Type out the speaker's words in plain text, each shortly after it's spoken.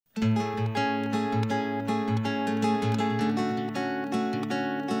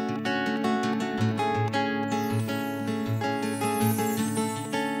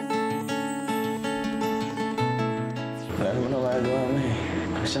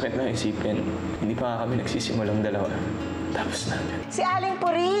Masakit na isipin. Hindi pa nga kami nagsisimulang dalawa. Tapos na. Si Aling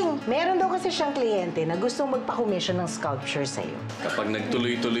Puring, meron daw kasi siyang kliyente na gustong magpa-commission ng sculpture sa'yo. Kapag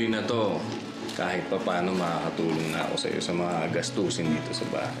nagtuloy-tuloy na to, kahit pa paano makakatulong na ako sa'yo sa mga gastusin dito sa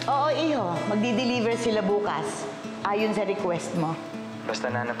bahay. Oo, Iho. Magdi-deliver sila bukas. Ayon sa request mo. Basta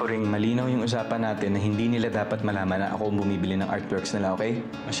Nana Puring, malinaw yung usapan natin na hindi nila dapat malaman na ako ang bumibili ng artworks nila, okay?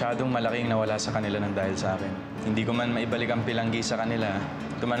 Masyadong malaking nawala sa kanila ng dahil sa akin. Hindi ko man maibalik ang Pelangi sa kanila,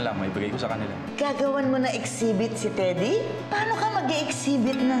 ito man lang, maibigay ko sa kanila. Gagawan mo na exhibit si Teddy? Paano ka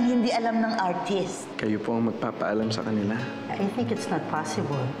mag-i-exhibit ng hindi alam ng artist? Kayo po ang magpapaalam sa kanila. I think it's not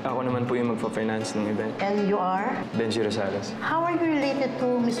possible. Ako naman po yung magpa-finance ng event. And you are? Benjie Rosales. How are you related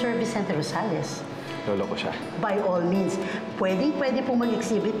to Mr. Vicente Rosales? Lolo ko siya. By all means, pwede pong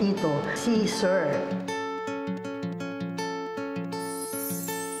mag-exhibit dito si Sir.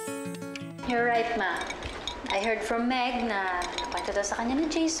 You're right, Ma. I heard from Meg na nakwento daw sa kanya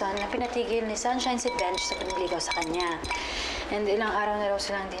ni Jason na pinatigil ni Sunshine si Benj sa pagligaw sa kanya. And ilang araw na raw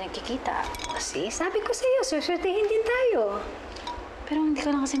silang hindi nagkikita. Kasi sabi ko sa iyo, suswertehin din tayo. Pero hindi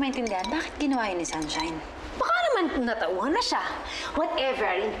ko lang kasi maintindihan, bakit ginawa yun ni Sunshine? Baka naman natauhan na siya. Whatever,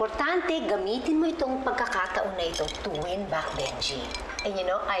 importante, gamitin mo itong pagkakataon na ito to win back Benjie. And you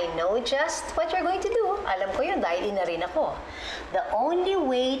know, I know just what you're going to do. Alam ko yun dahil ina rin ako. The only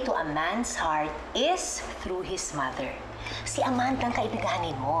way to a man's heart is through his mother. Si Amanda ang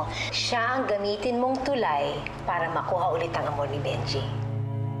kaibiganin mo. Siya ang gamitin mong tulay para makuha ulit ang amor ni Benjie.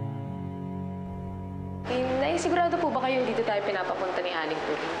 Sigurado po ba kayong dito tayo pinapapunta ni Aling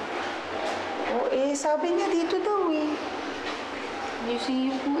Puring? Oo, sabi niya dito daw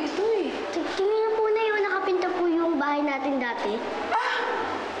Museum po ito Tingnan niyo po na yun, nakapinta po yung bahay natin dati.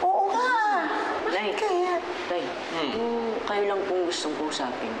 Oo nga! Nay, Kaya? Nay, kayo lang pong gustong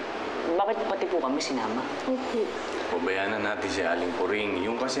usapin. Bakit pati po kami sinama? Okay. Pabayaan na natin si Aling Puring.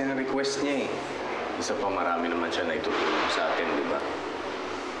 Yung kasi ang request niya eh. Isa pa marami naman siya na itutulong sa atin, di ba?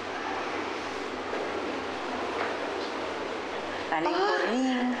 Aling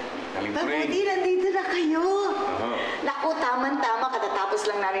Puring. Aling Puring. Mabuti, nandito na kayo. Naku, tama-tama, katatapos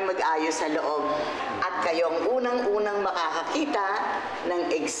lang namin mag-ayos sa loob. At kayo ang unang-unang makakakita ng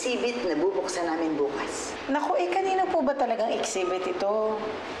exhibit na bubuksan namin bukas. Naku, kanina po ba talagang exhibit ito?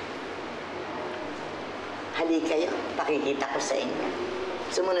 Hali kayo, pakikita ko sa inyo.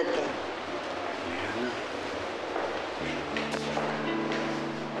 Sumunod kayo.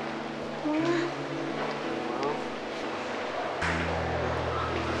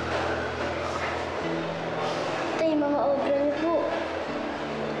 Tay, mga obra niyo po.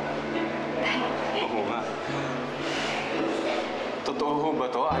 Oo nga. Totoo ho ba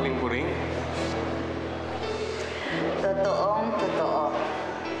to, Aling Puring? Totoong totoo.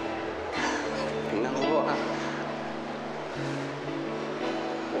 Tingnan ko po, ha?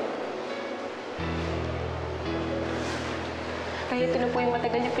 Kaya ito na po yung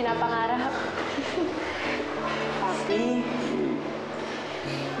matagal yung pinapangarap. Papi,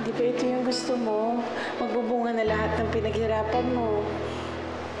 di ba ito yung gusto mo? Magbubunga na lahat ng pinaghirapan mo.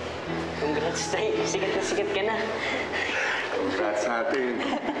 Congrats, Tay. Sikat ka na. Congrats sa atin.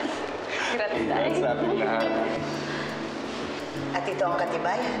 Congrats sa atin lahat. At ito ang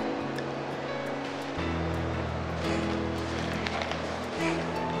katibayan.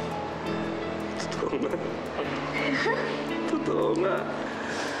 Totoo nga. Totoo nga.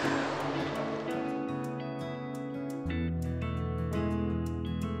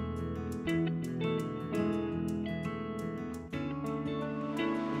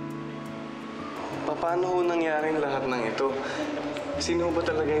 Paano ho nangyaring lahat ng ito? Sino ba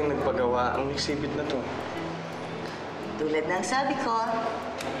talaga yung nagpagawa ang exhibit na to? Tulad ng sabi ko,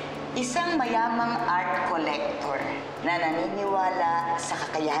 isang mayamang art collector na naniniwala sa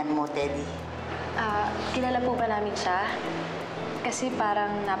kakayahan mo, Teddy. Kilala po ba namin siya? Kasi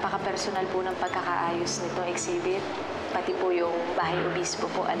parang napaka-personal po ng pagkakaayos nitong exhibit. Pati po yung bahay Obispo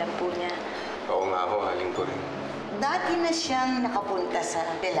po, alam po niya. Oo nga ho, Aling Puring. Dati na siyang nakapunta sa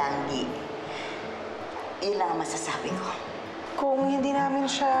Pelangi. Ilang masasabi ko. Kung hindi namin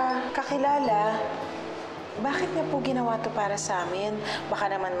siya kakilala, bakit niya po ginawa to para sa amin? Baka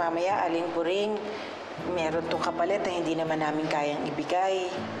naman mamaya, Aling Puring, meron tong kapalit na hindi naman namin kayang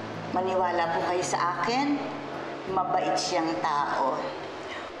ibigay. Maniwala po kayo sa akin, mabait siyang tao.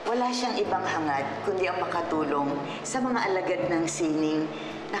 Wala siyang ibang hangad, kundi ang makatulong sa mga alagad ng sining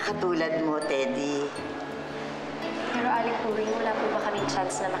na katulad mo, Teddy. Pero Aling Puring, wala po ba kaming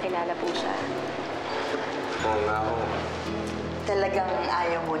chance na makilala po siya? Oo nga ho. Talagang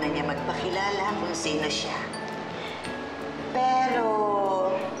ayaw muna niya magpakilala kung sino siya. Pero,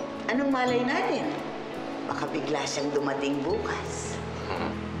 anong malay natin? Baka bigla siyang dumating bukas.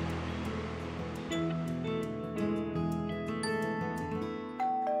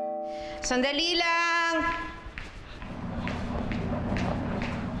 Sandali lang!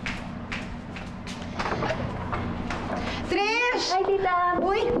 Trish! Hi, tita!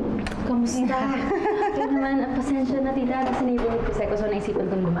 Uy! Kamusta? Ito naman, pasensya na, tita. Kasi neighborhood ko sa'yo, so naisipan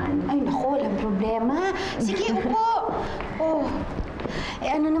kong dumaan. Ay, naku, walang problema. Sige, upo. Oh.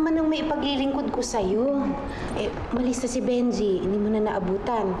 Ano naman ang may ipaglilingkod ko sa'yo? Malis na si Benjie. Hindi mo na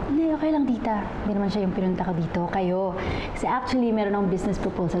naabutan. Hindi, okay lang, tita. Hindi naman siya yung pinunta ko dito. Kayo. Kasi actually, meron akong business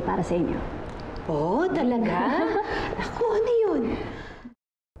proposal para sa inyo. Oh, talaga? Naku, ano yun?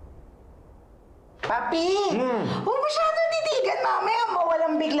 Papi! Huwag masyadong titigan, mamaya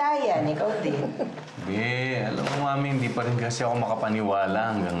mawalang biglayan. Ikaw din. Alam mo, Mami, hindi pa rin kasi ako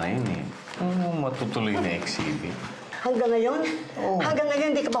makapaniwala hanggang ngayon eh. Ano matutuloy na exhibit? Hanggang ngayon? Oh. Hanggang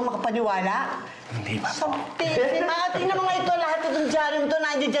ngayon, hindi ka bang makapaniwala? Hindi pa po. Sabi, tingnan mo nga ito, lahat itong dyaryo to,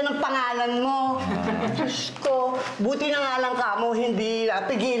 nandiyan dyan ang pangalan mo. Diyos ko, buti na nga lang ka mo, hindi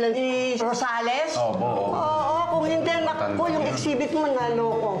napigilan ni Rosales. Oo. Oo, kung hindi, naku, yung exhibit mo,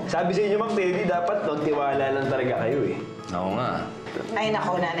 naloko. Sabi sa inyo, Mang Teddy, dapat magtiwala lang talaga kayo eh. Oo nga. Ay,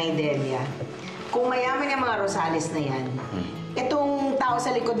 naku, Nanay Delia. Kung mayaman yung mga Rosales na yan, itong tao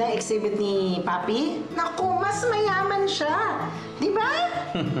sa likod ng exhibit ni Papi, naku, mas mayaman siya. Di ba?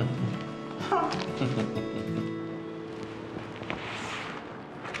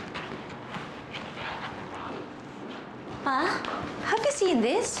 Pa, have you seen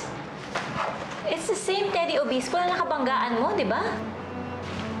this? It's the same Teddy Obispo na nakabanggaan mo, di ba?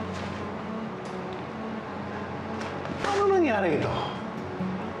 Ano nangyari ito?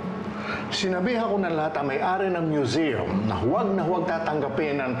 Sinabihan ko na lahat ang may-ari ng museum na huwag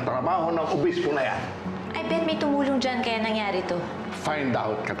tatanggapin ang trabaho ng obispo na yan. I bet may tumulong dyan kaya nangyari to. Find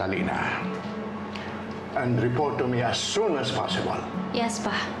out, Catalina. And report to me as soon as possible. Yes,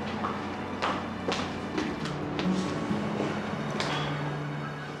 pa.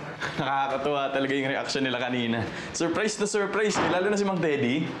 Nakakatuwa talaga yung reaction nila kanina. Surprise na surprise, lalo na si Mang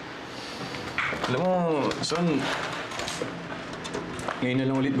Teddy. Alam mo, Son, ngayon na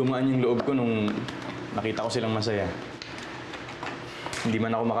lang ulit gumaan yung loob ko nung nakita ko silang masaya. Hindi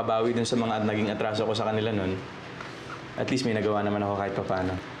man ako makabawi dun sa mga naging atraso ko sa kanila nun. At least may nagawa naman ako kahit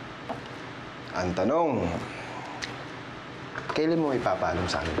papaano. Ang tanong, kailan mo ipapaalam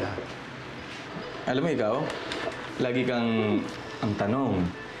sa kanila? Alam mo ikaw, lagi kang ang tanong,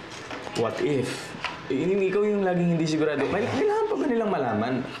 what if? Ikaw yung laging hindi sigurado. Kailangan pa ba nilang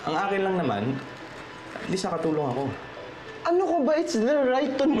malaman? Ang akin lang naman, at least nakatulong ako. Ano ko ba? It's their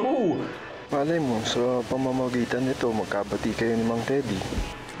right to know. Malay mo, sa pamamagitan nito, magkabati kayo ni Mang Teddy.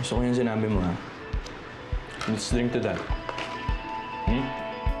 Gusto ko yung sinabi mo, ha? Let's drink to that.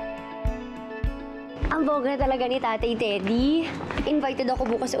 Ang bongga talaga ni Tatay Teddy. Invited ako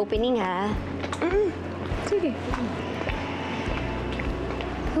bukas sa opening, ha? Sige.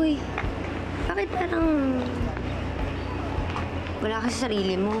 Uy, bakit parang wala ka sa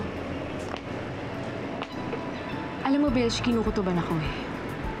sarili mo? Alam mo, Belsh, kinukutuban ako eh.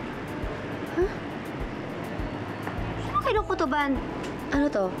 Huh? Sino kinukutuban? Ano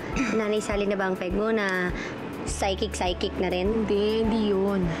to? Nanay Sally na ba ang peg mo na psychic na rin? Hindi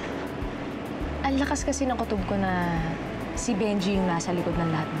yun. Ang lakas kasi ng kutob ko na si Benjie yung nasa likod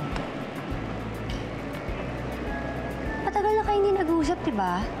ng lahat ng ito. Matagal na kayo hindi nag-uusap,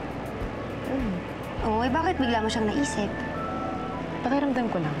 diba? Oo, bakit bigla mo siyang naisip? Pakiramdam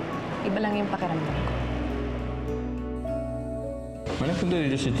ko lang. Iba lang yung pakiramdam ko. Nagpunta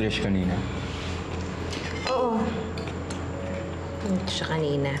dito si Trish kanina. Oo. Ito siya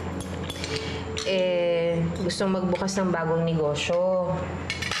kanina. Gustong magbukas ng bagong negosyo.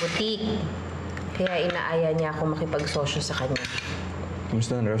 Boutique. Kaya inaaya niya ako makipagsosyo sa kanya.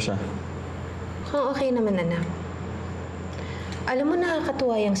 Kumusta na raw siya? Oo, okay naman, anak. Alam mo,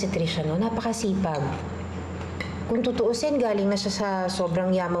 nakakatuwa yung si Trish, no? Napakasipag. Kung tutuusin, galing na siya sa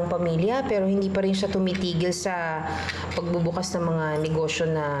sobrang yamang pamilya, pero hindi pa rin siya tumitigil sa pagbubukas ng mga negosyo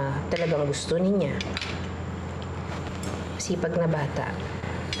na talagang gusto niya. Sipag na bata.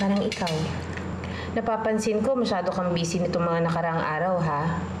 Parang ikaw. Napapansin ko, masyado kang busy nitong mga nakaraang araw, ha?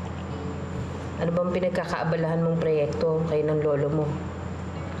 Ano bang pinagkakaabalahan mong proyekto kayo ng lolo mo?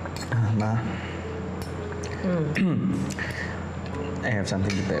 Ma. I have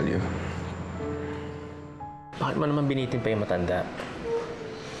something to tell you. Bakit mo naman binitin pa yung matanda?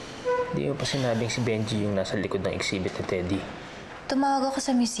 Hindi mo pa sinabing si Benjie yung nasa likod ng exhibit ni Teddy. Tumawag ako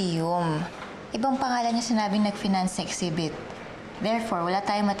sa museum. Ibang pangalan niya sinabing nag-finance sa exhibit. Therefore, wala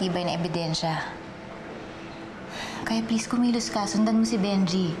tayong matibay na ebidensya. Kaya please, kumilos ka. Sundan mo si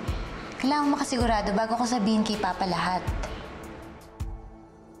Benjie. Kailangan mo makasigurado bago ko sabihin kay Papa lahat.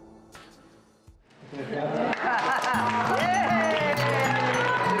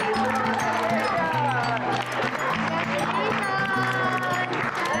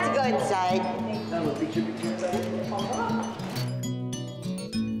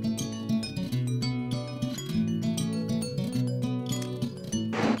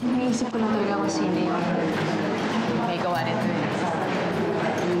 iniisip ko lang talaga kung sino yung may gawa nito eh.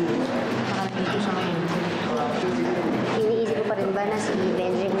 Baka nandito siya ngayon. Iniisip ko pa rin ba na si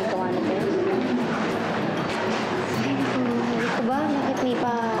Benjie may gawa nito? Ay, hindi ko ba? Bakit may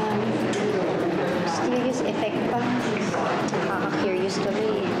pa mysterious effect pa? Nakaka-curious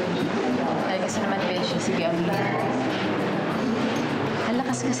tuloy eh. Dahil kasi naman, Benjie, sige, ang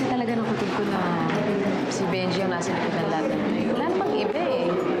lakas kasi talaga ng kutob ko na si Benjie ang nasa likod ng lahat. Wala namang iba eh.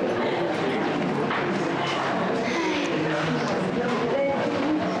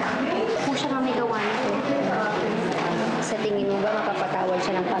 Kung siya nga may gawa nito, sa tingin mo ba mapapatawad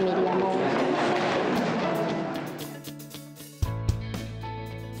siya ng pamilya mo?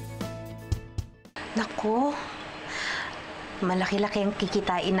 Naku, malaki-laki ang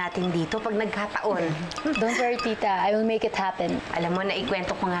kikitain natin dito pag nagkataon. Don't worry, tita. I will make it happen. Alam mo,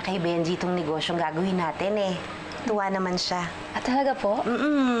 naikwento ko nga kay Benjie itong negosyong gagawin natin eh. Tuwa naman siya. At talaga po?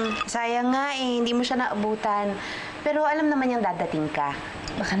 Sayang nga eh, hindi mo siya naabutan. Pero alam naman niyang dadating ka.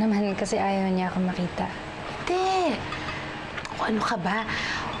 Baka naman kasi ayaw niya akong makita. Hindi. Ano ka ba?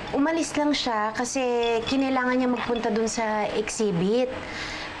 Umalis lang siya kasi kinailangan niya magpunta dun sa exhibit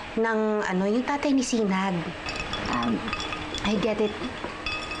ng yung tatay ni Sinag. I get it.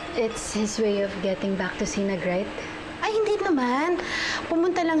 It's his way of getting back to Sinag, right? Ay, hindi naman.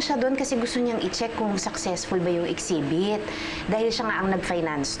 Pumunta lang siya doon kasi gusto niyang i-check kung successful ba yung exhibit. Dahil siya nga ang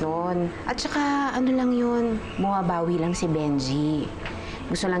nag-finance noon. At saka, lang yun, bumabawi lang si Benjie.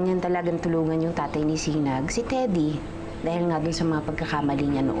 Gusto lang niyan talagang tulungan yung tatay ni Sinag, si Teddy. Dahil nga doon sa mga pagkakamali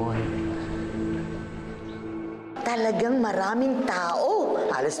niya noon. Talagang maraming tao.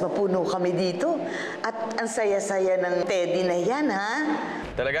 Halos mapuno kami dito. At ang saya-saya ng Teddy na yan, ha?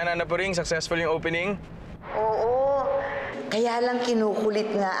 Talaga, Nana Puring, successful yung opening? Oo. Kaya lang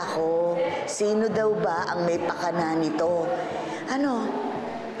kinukulit nga ako. Sino daw ba ang may pakana nito?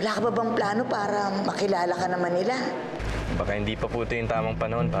 Wala ka ba bang plano para makilala ka naman nila? Baka hindi pa po ito yung tamang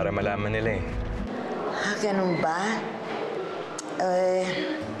panahon para malaman nila eh. Ganun ba?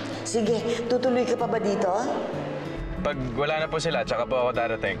 Sige, tutuloy ka pa ba dito? Pag wala na po sila, tsaka po ako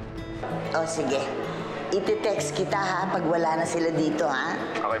darating. Sige. Iti-text kita, ha, pag wala na sila dito, ha?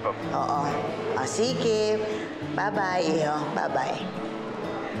 Okay po. Oo. Sige. Bye-bye, Iho. Bye-bye.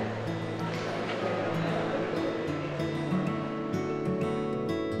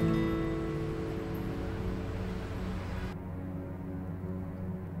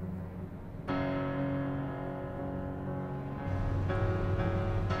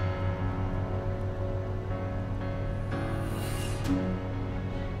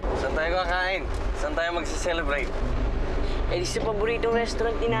 Saan tayo kakain? Saan tayo magse-celebrate? Eh, di sa paboritong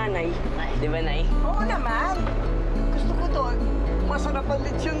restaurant ni Nanay. Di ba, Nay? Oo naman. Gusto ko doon. Masarap ang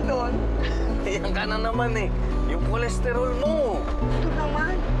lechon doon. Yan ka na naman eh. Yung kolesterol mo. Ito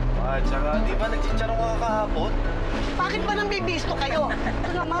naman. Tsaka di ba nagchicharo ka kahapon? Bakit ba nang bibisto kayo? Ito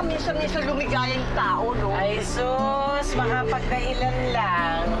naman, minsan-minsan lumigayang tao, no? Ay, sus! Makapagdahilan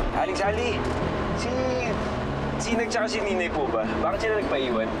lang. Aling Sally, Sinag tsaka si Ninay po ba? Bakit sila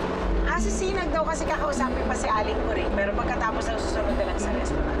nagpaiwan? Si Sinag daw kasi kakausapin pa si Aling Koreen, pero pagkatapos ang susunod na lang sa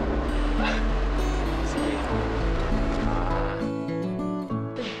restaurant. Sige.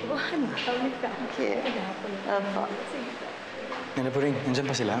 Opo. Nana Puring, nandyan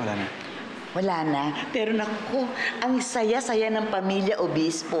pa sila? Wala na. Wala na. Pero naku, ang saya-saya ng pamilya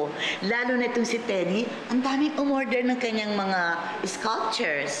Obispo. Lalo na itong si Teddy, ang daming umorder ng kanyang mga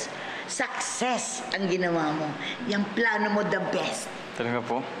sculptures. Success ang ginawa mo. Yung plano mo, the best. Talaga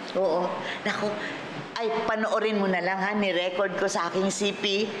po? Oo. Naku, ay panoorin mo na lang, ha. Ni-record ko sa aking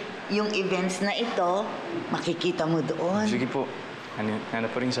CP yung events na ito. Makikita mo doon. Sige po. Nana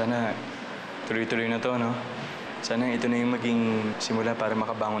Puring, sana tuloy-tuloy na to, no? Sana ito na yung maging simula para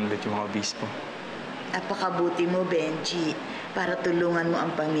makabangon ulit yung mga obispo. Napakabuti mo, Benjie, para tulungan mo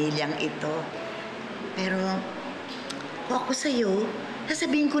ang pamilyang ito. Pero, kung ako sa'yo,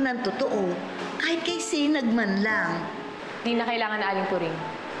 sasabihin ko ng totoo, kahit kay Sinag man lang. Di na kailangan na Aling Puring.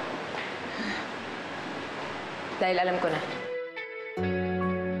 Dahil alam ko na.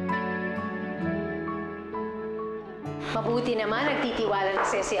 Mabuti naman, nagtitiwala na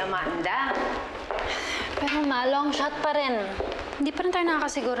si Amanda. Pero long shot pa rin. Hindi pa rin tayo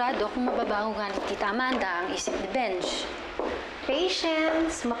nakakasigurado kung mababago nga ni Tita Amanda ang isip ni Benj.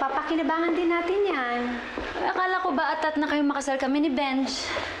 Patience, mapapakinabangan din natin yan. Akala ko ba atat na kayong makasal kami ni Benj?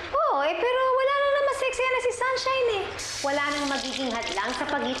 Oo, pero wala na naman sexy na si Sunshine eh. Wala nang magiging hadlang sa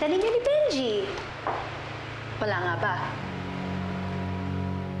pagitan ninyo ni Benjie. Wala nga ba?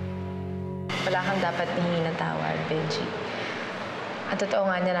 Wala kang dapat hihingi ng tawad, Benjie. Ang totoo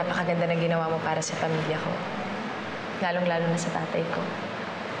nga niya, napakaganda ng ginawa mo para sa pamilya ko. Lalong-lalo na sa tatay ko.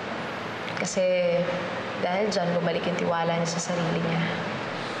 Kasi dahil dyan, bumalik yung tiwala niya sa sarili niya.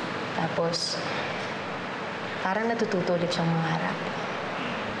 Tapos, parang natututo ulit siyang mangarap.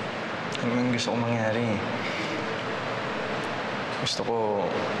 Ano man gusto kong mangyari? Gusto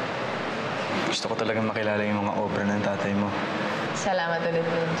ko talagang makilala yung mga obra ng tatay mo. Salamat ulit,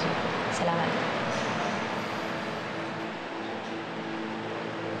 Benjie. Salamat.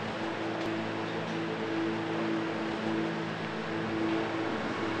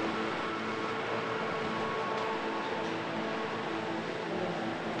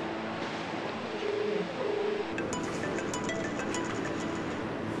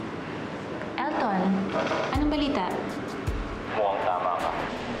 Elton, anong balita? Mukhang tama ka.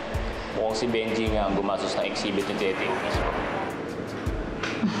 Mukhang si Benjie nga ang gumastos ng exhibit ni Tete Obispo.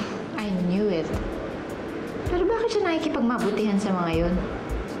 I knew it. Pero bakit siya nakikipagmabutihan sa mga yun?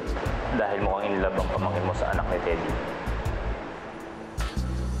 Dahil mukhang inlove ang pamangkin mo sa anak ni Teddy.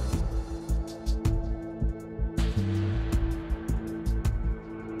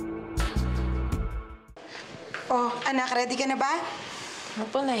 Oh, anak, ready ka na ba?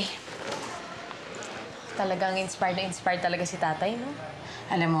 Opo, Nay. Talagang inspired talaga si tatay, no?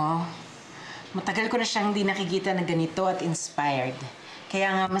 Alam mo, matagal ko na siyang hindi nakikita na ganito at inspired. Kaya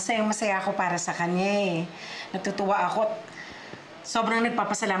nga, masayang-masaya ako para sa kanya eh. Natutuwa ako. Sobrang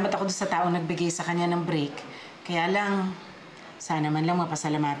nagpapasalamat ako sa taong nagbigay sa kanya ng break. Kaya lang, sana man lang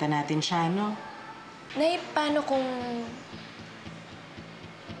mapasalamatan natin siya, no? Nay, paano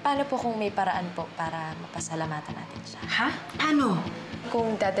po kung may paraan po para mapasalamatan natin siya? Ha? Paano?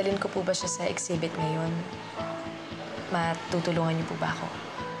 Kung dadalhin ko po ba siya sa exhibit ngayon, matutulungan niyo po ba ako?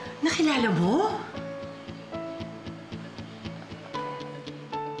 Nakilala mo?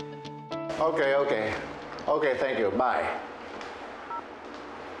 Okay, thank you. Bye.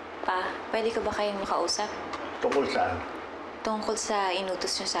 Pa, pwede ko ba kayong makausap? Tungkol saan? Tungkol sa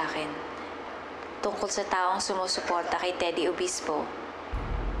inutos niyo sa akin. Tungkol sa taong sumusuporta kay Teddy Obispo.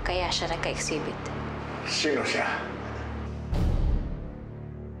 Kaya siya nagka-exhibit. Sino siya?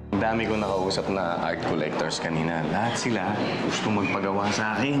 Ang dami kong nakausap na art collectors kanina. Lahat sila gusto magpagawa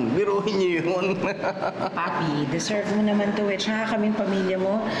sa akin. Biruhin niyo yun. Papi, deserve mo naman to eh. Tsaka kaming pamilya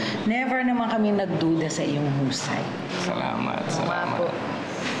mo, never naman kami nagduda sa iyong husay. Salamat.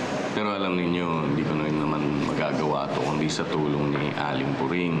 Pero alam ninyo, hindi ko na rin naman magagawa to kundi sa tulong ni Aling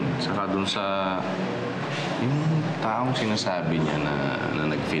Puring. Saka dun sa yung taong sinasabi niya na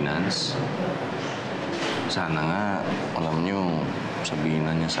nag-finance. Sana nga, alam nyo, sabihin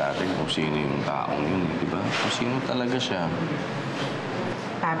na niya sa atin kung sino yung taong yun, di ba? Kung sino talaga siya.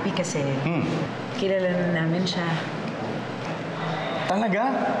 Papi kasi, kilala na namin siya. Talaga?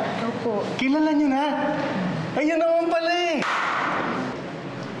 Opo. Kilala niyo na? Ayun naman pala eh!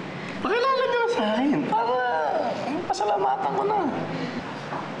 Pakilala niyo sa akin para pasalamatan ko na.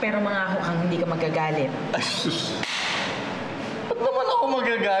 Pero mangako kang hindi ka magagalit. Ay, sus! Ba't naman ako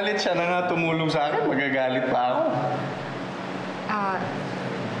magagalit? Siya na nga tumulong sa akin, magagalit pa ako.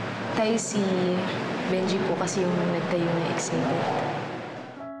 Tay, si Benjie po kasi yung nagtayo ng exhibit.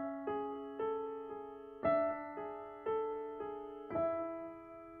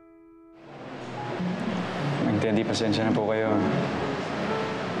 Teddy, pasensya na po kayo.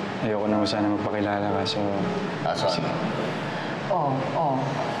 Ayoko na sana magpakilala kaso...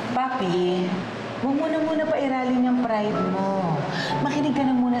 Papi, huwag mo na muna pairalin yung pride mo. Makinig ka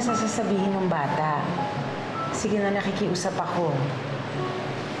na muna sa sasabihin ng bata. Sige na, nakikiusap ako.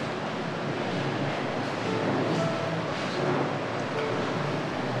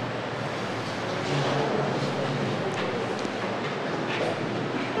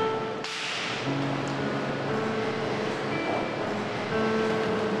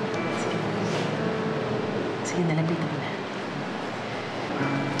 Sige, nalapitan mo na.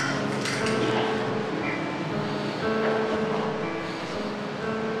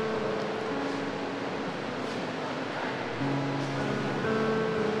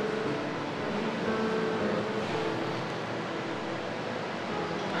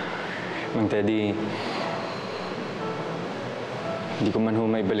 Mang Teddy, hindi ko man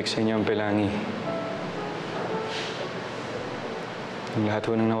maibalik sa inyo ang Pelangi. Ang lahat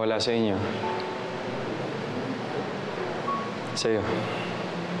ho nang nawala sa inyo. Sa'yo.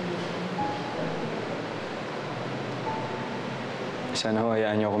 Sana ho,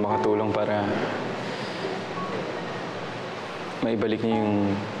 hayaan niyo ako makatulong para maibalik niyo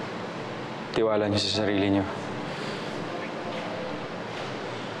yung tiwala niyo sa sarili niyo.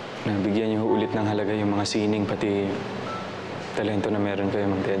 Nabigyan niyo ulit ng halaga yung mga sining, pati talento na meron kayo,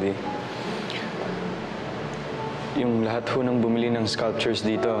 Mang Teddy. Yung lahat ho nang bumili ng sculptures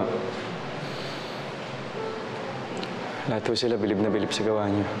dito, lahat ho sila bilib na bilib sa gawa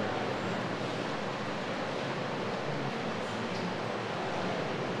niyo.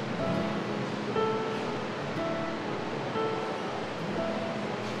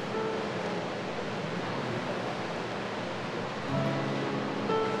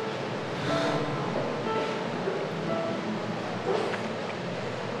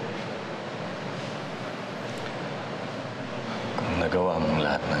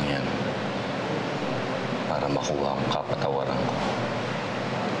 lang yan para makuha ang kapatawaran ko.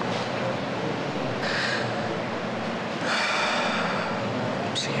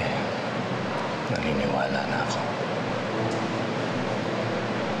 Sige, naniniwala na ako.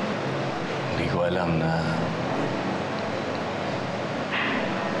 Hindi ko alam na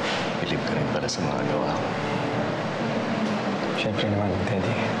bilib ka rin pala sa mga gawa ko. Siyempre naman,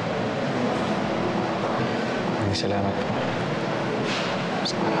 Teddy. Maraming salamat po.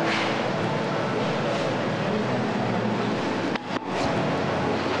 Salamat.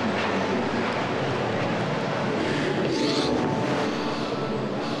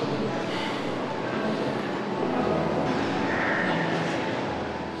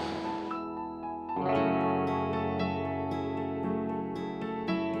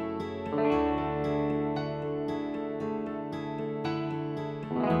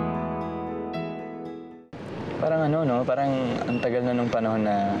 Parang ano, no? Parang ang tagal na nung panahon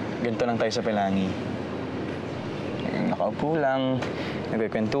na ganito lang tayo sa Pelangi. Nakaupo lang,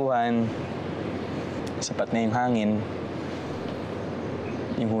 nagkikwentuhan, sapat na yung hangin,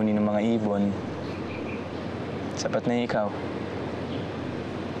 yung huni ng mga ibon, sapat na yung ikaw.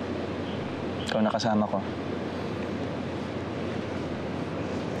 Ikaw nakasama ko.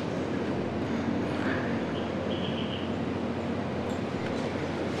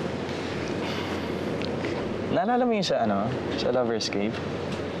 Naalala mo yung sa, sa Lover's Cave?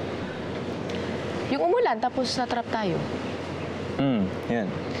 Yung umulan, tapos na-trap tayo. Yun.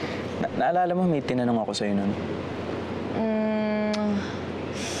 Naalala mo, may tinanong ako sa'yo nun?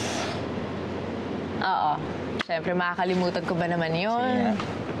 Oo. Siyempre, makakalimutan ko ba naman yun?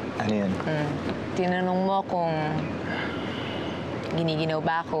 Ano yun? Tinanong mo kung giniginaw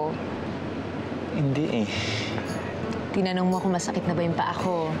ba ako. Hindi eh. Tinanong mo kung masakit na ba yung paa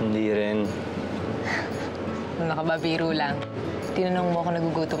ko. Hindi rin. Nakababiro lang. Tinanong mo kung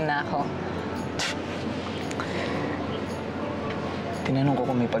nagugutom na ako. Tinanong ko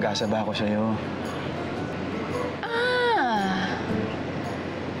kung may pag-asa ba ako sa'yo.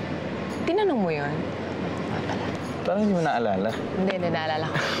 Tinanong mo yun? Parang hindi mo naalala. Hindi, naalala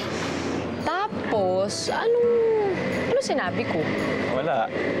ko. Tapos, anong sinabi ko? Wala.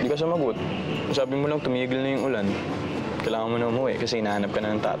 Hindi ka sumagot. Sabi mo lang tumigil na yung ulan. Kailangan mo na umuwi kasi hinahanap ka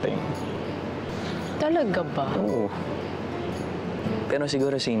na ng tatay. Talaga ba? Oo. Pero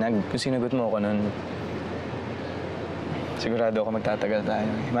siguro Sinag, kung sinagot mo ako nun, sigurado ako magtatagal tayo.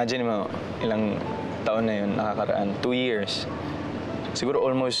 Imagine mo, ilang taon na yun nakakaraan. 2 years. Siguro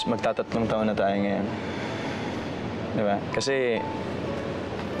almost magtatatlong taon na tayo ngayon. Diba? Kasi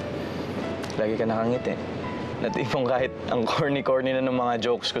lagi ka nakangiti. Natipong kahit ang corny-corny na ng mga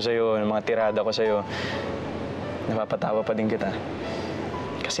jokes ko sa'yo, ng mga tirada ko sa'yo, napapatawa pa din kita.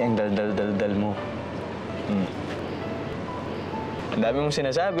 Kasi ang dal-dal-dal-dal mo. Ang dami mong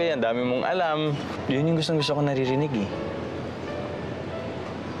sinasabi, ang dami mong alam. Yun yung gustong-gusto ko naririnig eh.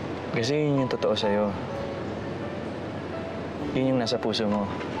 Kasi yun yung totoo sa'yo. Yun yung nasa puso mo.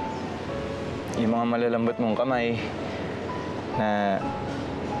 Yung mga malalambot mong kamay na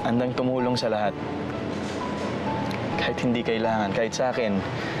andang tumulong sa lahat. Kahit hindi kailangan, kahit sa akin,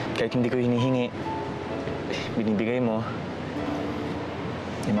 kahit hindi ko hinihingi, binibigay mo.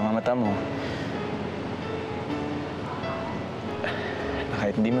 Yung mga mata mo.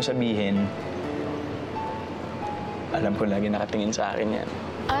 Kahit hindi mo sabihin, alam ko lagi nakatingin sa akin yan.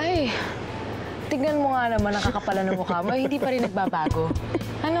 Ay, tignan mo nga naman ang kakapala ng mukha mo. Hindi pa rin nagbabago.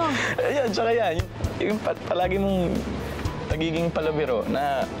 Ano? Ayan, tsaka yan. Yung palagi mong nagiging palabiro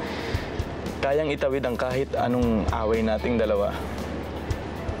na kayang itawid ang kahit anong away nating dalawa.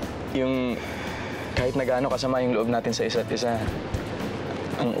 Yung kahit na gaano kasama yung loob natin sa isa't isa,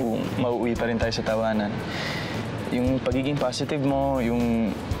 ang mauuwi pa rin tayo sa tawanan. Yung pagiging positive mo,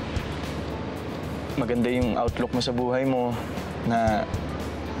 yung maganda yung outlook mo sa buhay mo na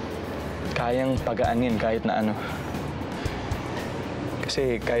kayang pagaanin kahit na ano.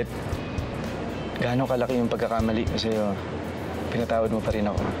 Kasi kahit gaano kalaki yung pagkakamali ko sa'yo, pinatawad mo pa rin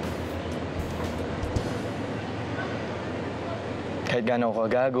ako. Kahit gaano ako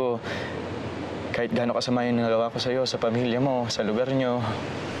kagago, kahit gaano kasama yung nagawa ko sa'yo, sa pamilya mo, sa lugar nyo.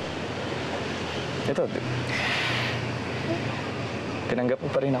 Ito, tinanggap mo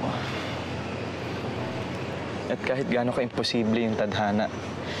pa rin ako. At kahit gaano ka-imposible yung tadhana,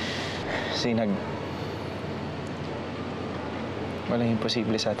 Sinag, walang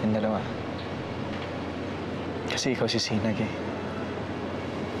imposible sa atin dalawa. Kasi ikaw si Sinag eh.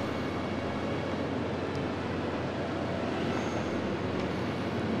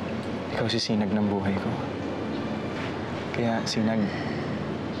 Ikaw si Sinag ng buhay ko. Kaya, Sinag,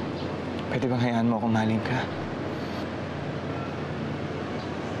 pwede bang hayaan mo akong mahalin ka?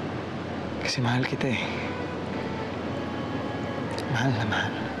 Kasi mahal kita eh. Mahal na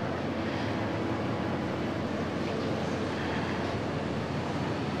mahal.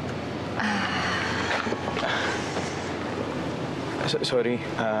 Sorry.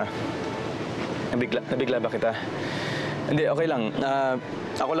 Nabigla ba kita? Hindi, okay lang.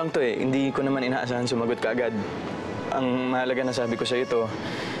 Ako lang to eh. Hindi ko naman inaasahan sumagot ka agad. Ang mahalaga na sabi ko sa ito,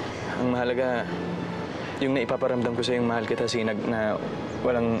 ang mahalaga, yung naipaparamdam ko sa yung mahal kita, Sinag, na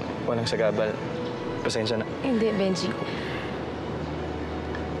walang sagabal. Pasensya na. Hindi, Benjie.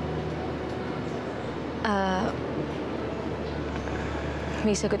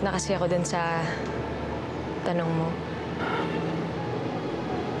 May sagot na kasi ako dun sa tanong mo.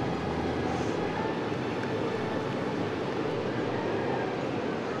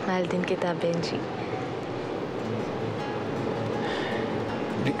 Mahal din kita, Benjie.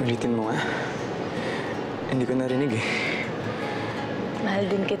 Ulitin mo nga. Hindi ko narinig eh. Mahal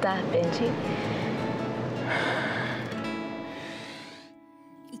din kita, Benjie.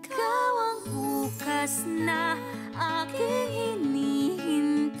 Ikaw ang bukas na aking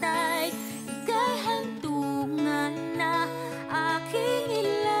hinihintay. Ika'y hantungan na aking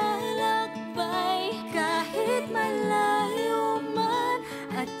ilalakbay. Kahit malayo man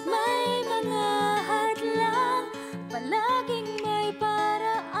at may mga hadlang, palaging may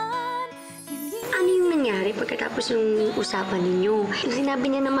paraan. Ano yung nangyari pagkatapos ng usapan ninyo? Yung sinabi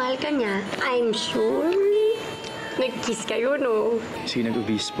niya na mahal ka niya, I'm sure nag-kiss kayo, no? Sinag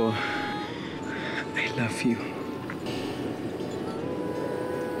Obispo, I love you.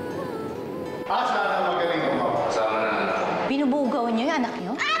 Asa na magaling mo? Kasama na anak ko. Binubugaw niyo yung anak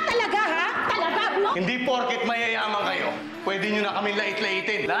niyo? Talaga, ha? Talaga, no? Hindi porket mayayaman kayo, pwede nyo na kami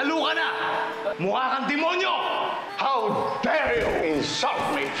lait-laitin. Lalo ka na! Mukha kang demonyo! How dare you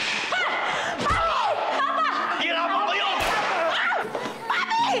insult me?